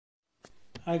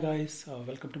Hi guys,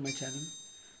 welcome to my channel.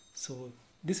 So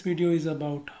this video is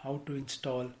about how to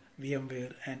install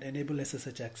VMware and enable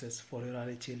SSH access for your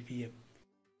RHEL VM.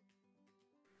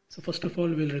 So first of all,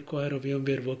 we'll require a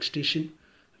VMware workstation.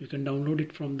 You can download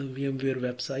it from the VMware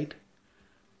website.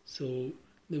 So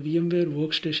the VMware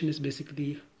workstation is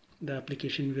basically the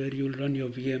application where you'll run your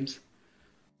VMs.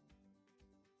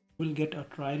 You will get a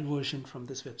trial version from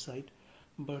this website,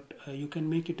 but you can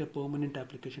make it a permanent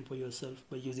application for yourself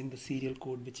by using the serial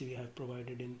code which we have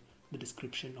provided in the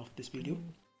description of this video.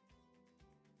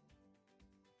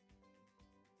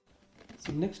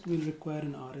 So next we'll require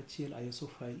an RHEL ISO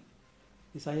file.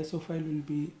 This ISO file will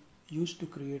be used to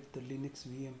create the Linux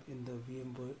VM in the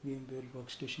VMware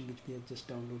workstation which we have just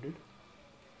downloaded.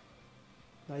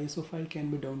 The ISO file can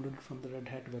be downloaded from the Red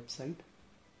Hat website.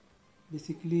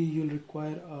 Basically, you'll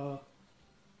require a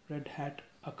Red Hat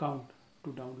account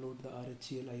to download the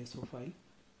RHEL ISO file.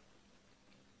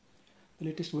 The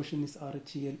latest version is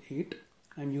RHEL 8.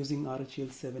 I'm using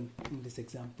RHEL 7 in this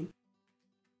example.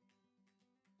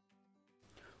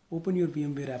 Open your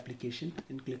VMware application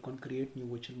and click on Create New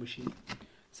Virtual Machine.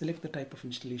 Select the type of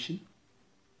installation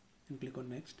and click on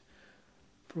Next.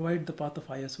 Provide the path of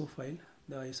ISO file,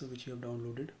 the ISO which you have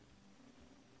downloaded.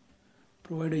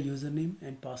 Provide a username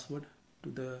and password to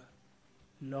the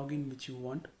login which you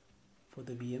want for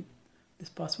the VM. This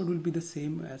password will be the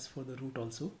same as for the root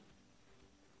also.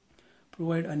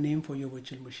 Provide a name for your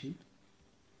virtual machine.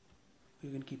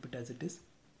 You can keep it as it is.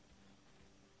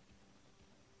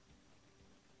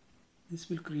 This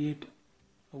will create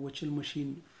a virtual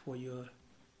machine for your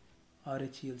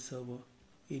RHEL server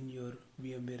in your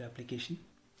VMware application.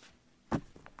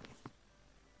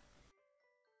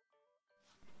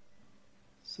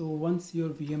 So once your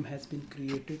VM has been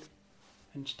created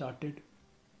and started,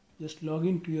 just log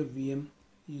into your VM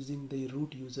using the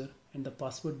root user and the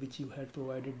password which you had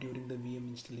provided during the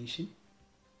VM installation.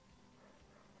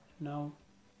 Now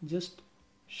just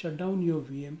shut down your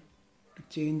VM to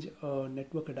change a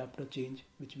network adapter change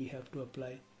which we have to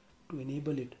apply to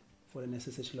enable it for an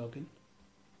SSH login.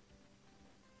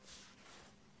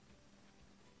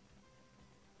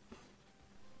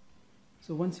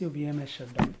 So once your VM has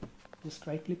shut down, just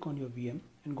right click on your VM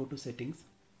and go to settings.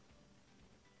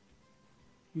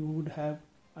 You would have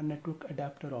a network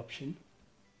adapter option.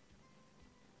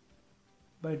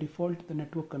 By default, the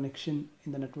network connection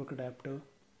in the network adapter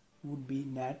would be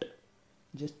NAT.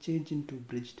 Just change into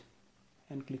bridged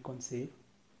and click on save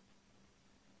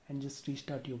and just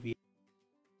restart your VM.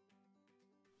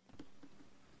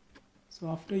 So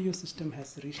after your system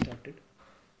has restarted,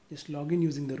 just log in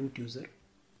using the root user.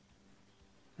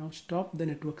 Now stop the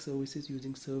network services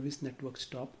using service network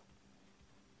stop.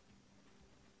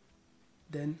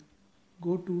 Then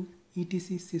go to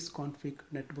etc sysconfig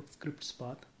network scripts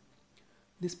path.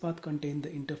 This path contains the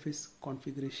interface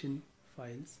configuration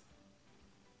files.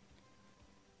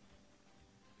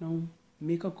 Now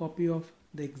make a copy of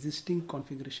the existing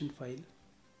configuration file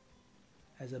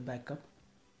as a backup.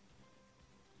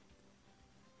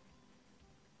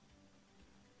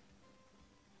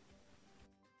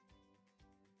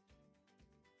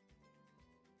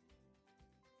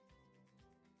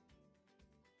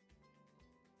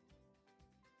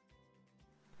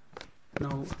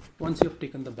 Now once you have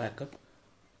taken the backup,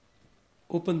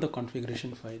 open the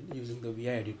configuration file using the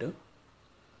VI editor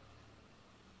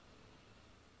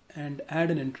and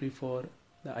add an entry for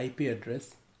the IP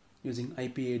address using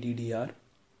IPADDR.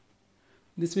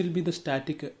 This will be the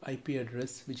static IP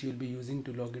address which you will be using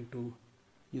to log into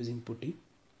using putty.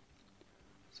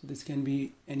 So this can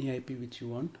be any IP which you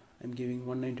want. I'm giving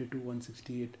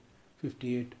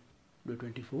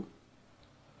 192.168.58.24.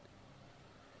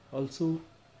 Also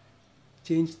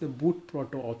change the boot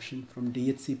proto option from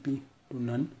DHCP to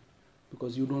none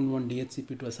because you don't want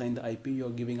DHCP to assign the IP, you are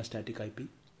giving a static IP.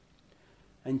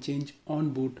 And change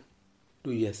on boot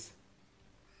to yes.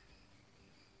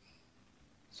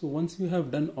 So once you have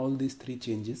done all these three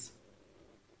changes,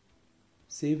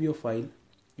 save your file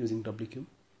using WQ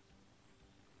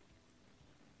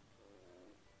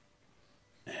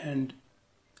and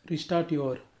restart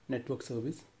your network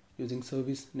service using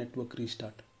service network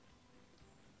restart.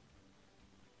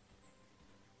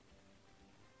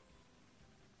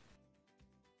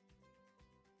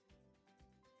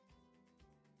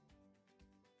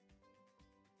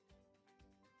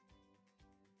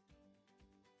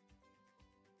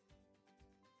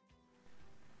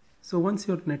 So once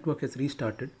your network has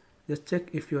restarted, just check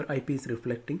if your IP is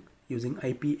reflecting using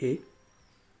IPA.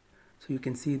 So you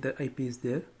can see the IP is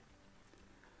there.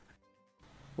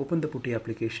 Open the putty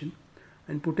application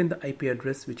and put in the IP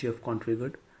address which you have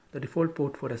configured. The default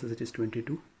port for SSH is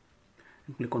 22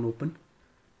 and click on open.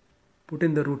 Put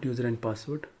in the root user and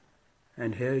password,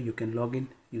 and here you can log in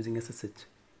using SSH.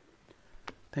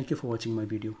 Thank you for watching my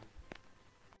video.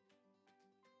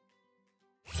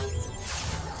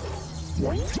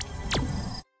 What?